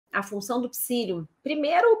A função do psyllium,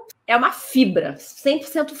 primeiro, é uma fibra,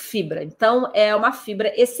 100% fibra. Então, é uma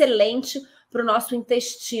fibra excelente para o nosso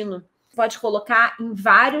intestino. Pode colocar em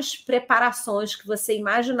várias preparações que você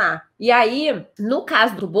imaginar. E aí, no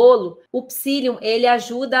caso do bolo, o psyllium, ele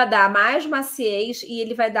ajuda a dar mais maciez e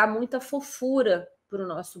ele vai dar muita fofura para o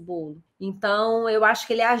nosso bolo. Então, eu acho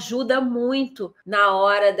que ele ajuda muito na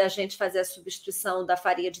hora da gente fazer a substituição da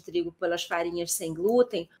farinha de trigo pelas farinhas sem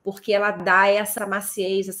glúten, porque ela dá essa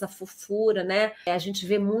maciez, essa fofura, né? A gente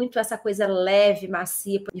vê muito essa coisa leve,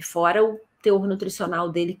 macia, e fora o teor nutricional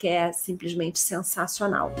dele, que é simplesmente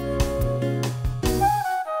sensacional.